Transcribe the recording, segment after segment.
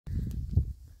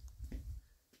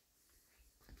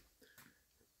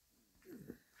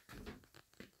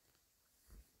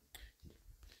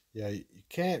Yeah, you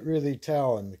can't really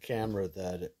tell in the camera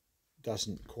that it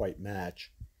doesn't quite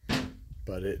match,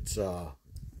 but it's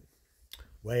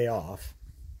way off.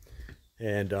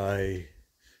 And I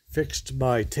fixed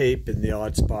my tape in the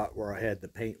odd spot where I had the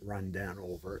paint run down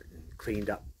over it and cleaned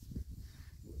up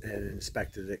and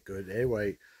inspected it good.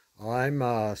 Anyway,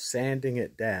 I'm sanding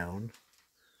it down,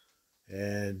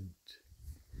 and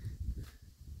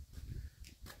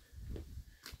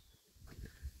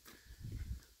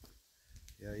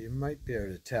yeah, you might be able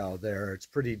to tell there. It's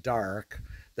pretty dark.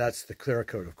 That's the clear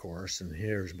coat, of course, and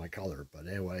here's my color. But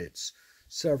anyway, it's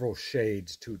several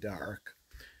shades too dark.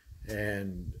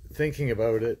 And thinking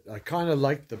about it, I kind of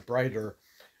like the brighter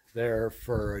there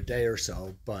for a day or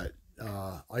so, but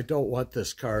I don't want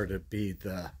this car to be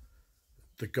the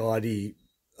gaudy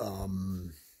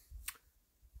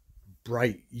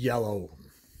bright yellow.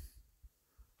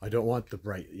 I don't want the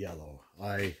bright yellow.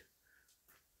 I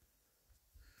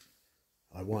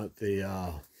want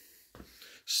the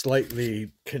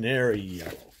slightly canary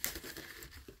yellow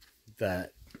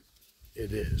that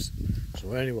it is.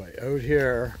 So anyway, out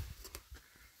here,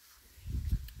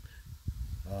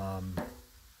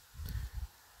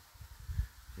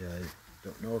 yeah, I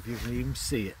don't know if you can even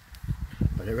see it,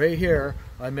 but right here,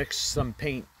 I mixed some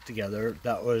paint together.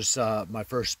 That was my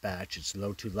first batch. It's a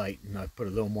little too light, and I put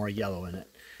a little more yellow in it.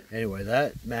 Anyway,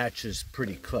 that matches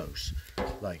pretty close,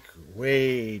 like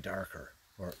way darker,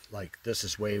 or like this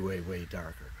is way, way, way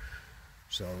darker.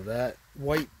 So that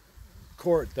white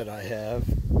quart that I have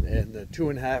and the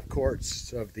 2.5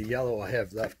 quarts of the yellow I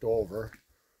have left over,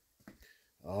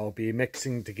 I'll be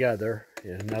mixing together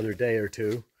in another day or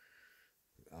two.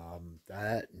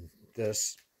 That and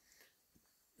this,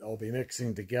 I'll be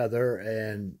mixing together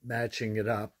and matching it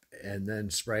up, and then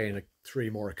spraying 3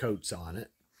 more coats on it.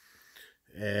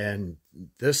 And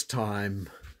this time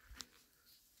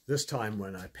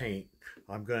when I paint,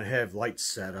 I'm going to have lights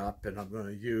set up, and I'm going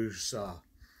to use,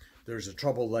 there's a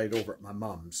trouble light over at my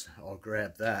mom's. I'll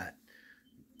grab that.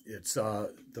 It's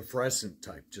the fluorescent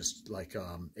type, just like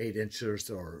 8 inches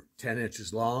or 10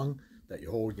 inches long that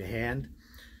you hold in your hand.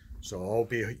 So I'll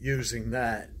be using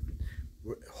that,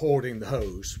 holding the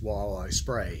hose while I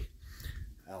spray.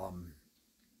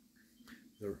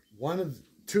 One of the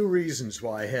 2 reasons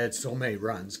why I had so many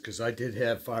runs, because I did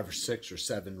have 5 or 6 or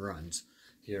 7 runs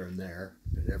here and there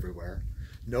and everywhere.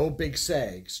 No big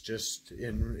sags, just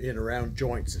in around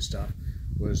joints and stuff,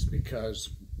 was because,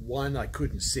 one, I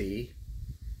couldn't see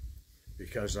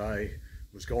because I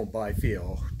was going by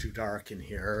feel, too dark in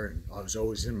here, and I was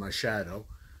always in my shadow.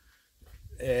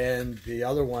 And the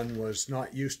other one was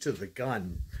not used to the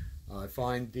gun. I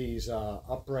find these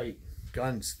upright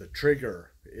guns, the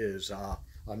trigger is,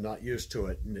 I'm not used to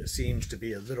it, and it seems to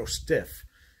be a little stiff.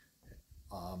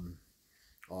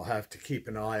 I'll have to keep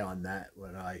an eye on that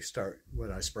when I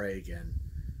spray again,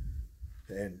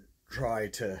 and try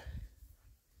to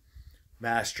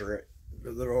master it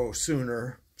a little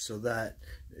sooner so that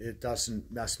it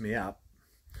doesn't mess me up.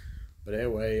 But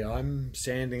anyway, I'm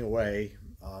sanding away.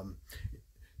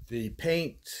 The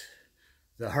paint,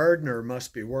 the hardener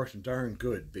must be working darn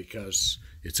good, because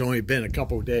it's only been a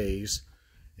couple days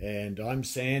and I'm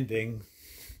sanding,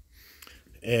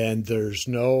 and there's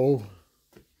no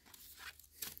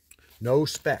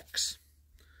specks.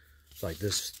 It's like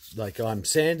this, like I'm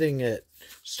sanding it,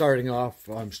 starting off,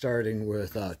 I'm starting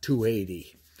with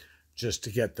 280 just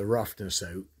to get the roughness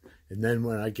out. And then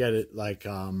when I get it like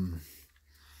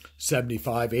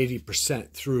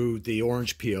 75–80% through the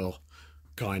orange peel,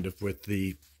 kind of with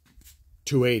the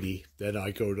 280, then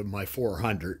I go to my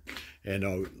 400, and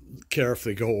I'll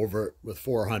carefully go over it with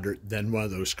 400, then one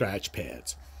of those scratch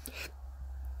pads,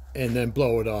 and then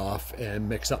blow it off and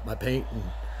mix up my paint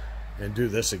and do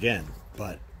this again.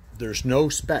 But there's no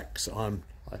specks on.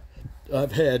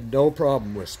 I've had no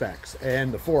problem with specks,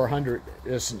 and the 400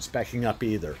 isn't specking up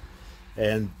either.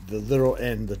 And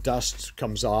the dust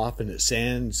comes off, and it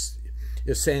sands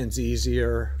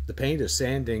easier. The paint is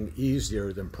sanding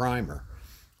easier than primer.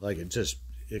 Like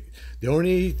the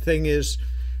only thing is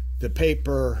the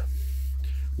paper,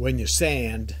 when you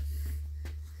sand,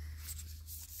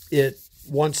 it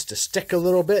wants to stick a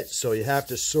little bit, so you have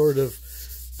to sort of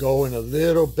go in a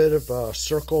little bit of a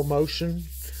circle motion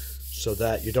so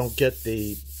that you don't get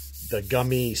the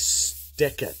gummy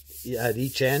stick at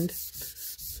each end.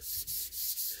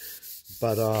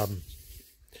 But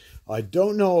I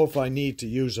don't know if I need to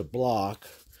use a block,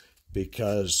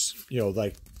 because, you know,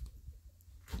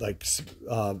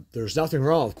 there's nothing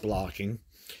wrong with blocking,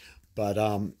 but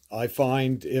I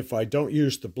find if I don't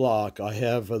use the block, I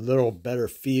have a little better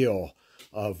feel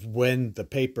of when the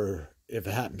paper, if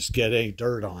it happens to get any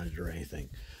dirt on it or anything.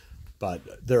 But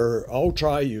I'll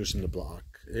try using the block.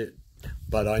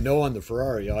 But I know on the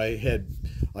Ferrari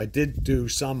I did do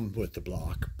some with the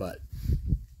block, but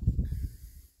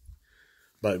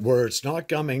where it's not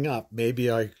gumming up,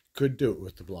 maybe I could do it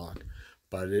with the block.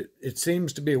 But it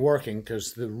seems to be working,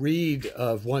 because the read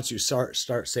of once you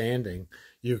start sanding,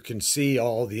 you can see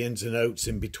all the ins and outs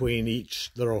in between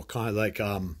each little kind of like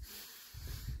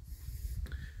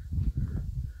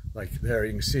there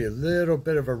you can see a little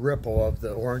bit of a ripple of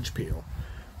the orange peel.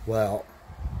 Well,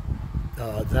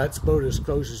 that's about as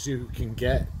close as you can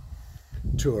get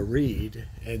to a read.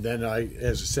 And then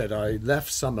as I said, I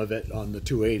left some of it on the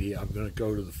 280. I'm going to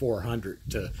go to the 400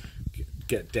 to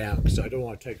get down, because I don't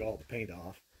want to take all the paint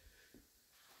off.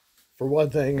 For one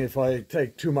thing, if I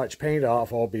take too much paint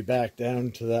off, I'll be back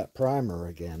down to that primer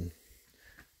again.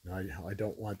 I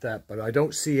don't want that, but I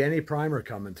don't see any primer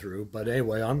coming through. But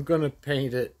anyway, I'm going to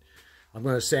paint it. I'm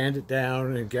going to sand it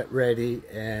down and get ready,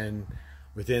 and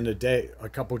within a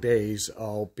couple days,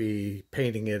 I'll be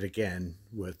painting it again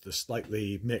with the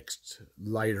slightly mixed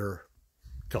lighter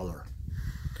color.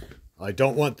 I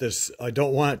don't want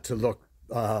it to look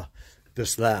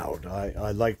this loud.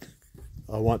 I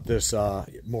want this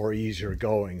more easier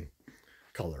going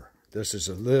color. This is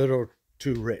a little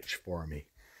too rich for me.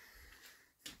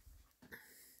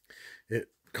 It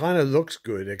kind of looks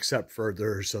good, except for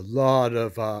there's a lot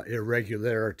of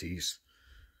irregularities.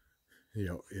 You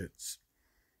know, it's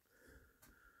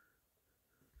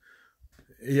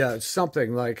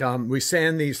something like we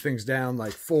sand these things down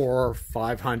like 400 or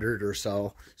 500 or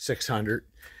so, 600,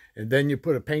 and then you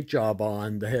put a paint job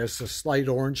on that has a slight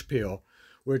orange peel,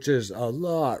 which is a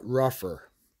lot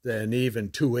rougher than even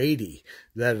 280,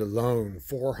 let alone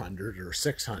 400 or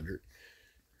 600.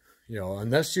 You know,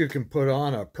 unless you can put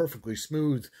on a perfectly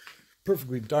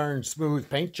darn smooth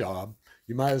paint job,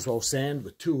 you might as well sand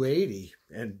with 280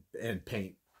 and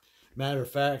paint. Matter of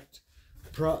fact,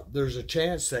 there's a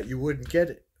chance that you wouldn't get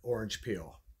it orange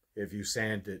peel if you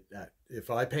sand it if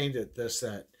I painted this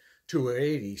at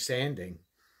 280 sanding,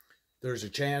 there's a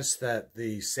chance that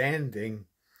the sanding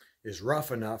is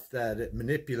rough enough that it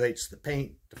manipulates the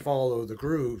paint to follow the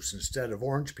grooves instead of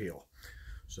orange peel.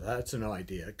 So that's an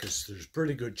idea, because there's a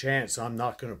pretty good chance I'm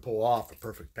not going to pull off a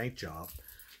perfect paint job.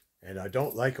 And I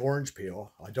don't like orange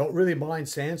peel. I don't really mind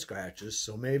sand scratches,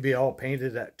 so maybe I'll paint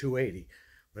it at 280.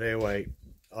 But anyway,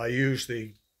 I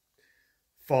usually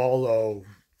follow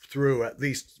through, at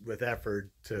least with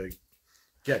effort, to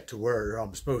get to where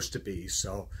I'm supposed to be.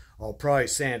 So I'll probably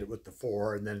sand it with the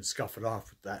 4 and then scuff it off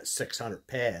with that 600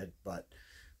 pad, but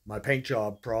my paint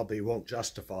job probably won't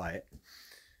justify it.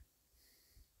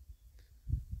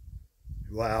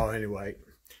 Well, anyway,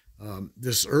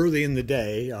 this early in the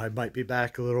day. I might be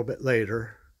back a little bit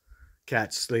later.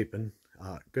 Cat's sleeping.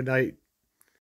 Good night.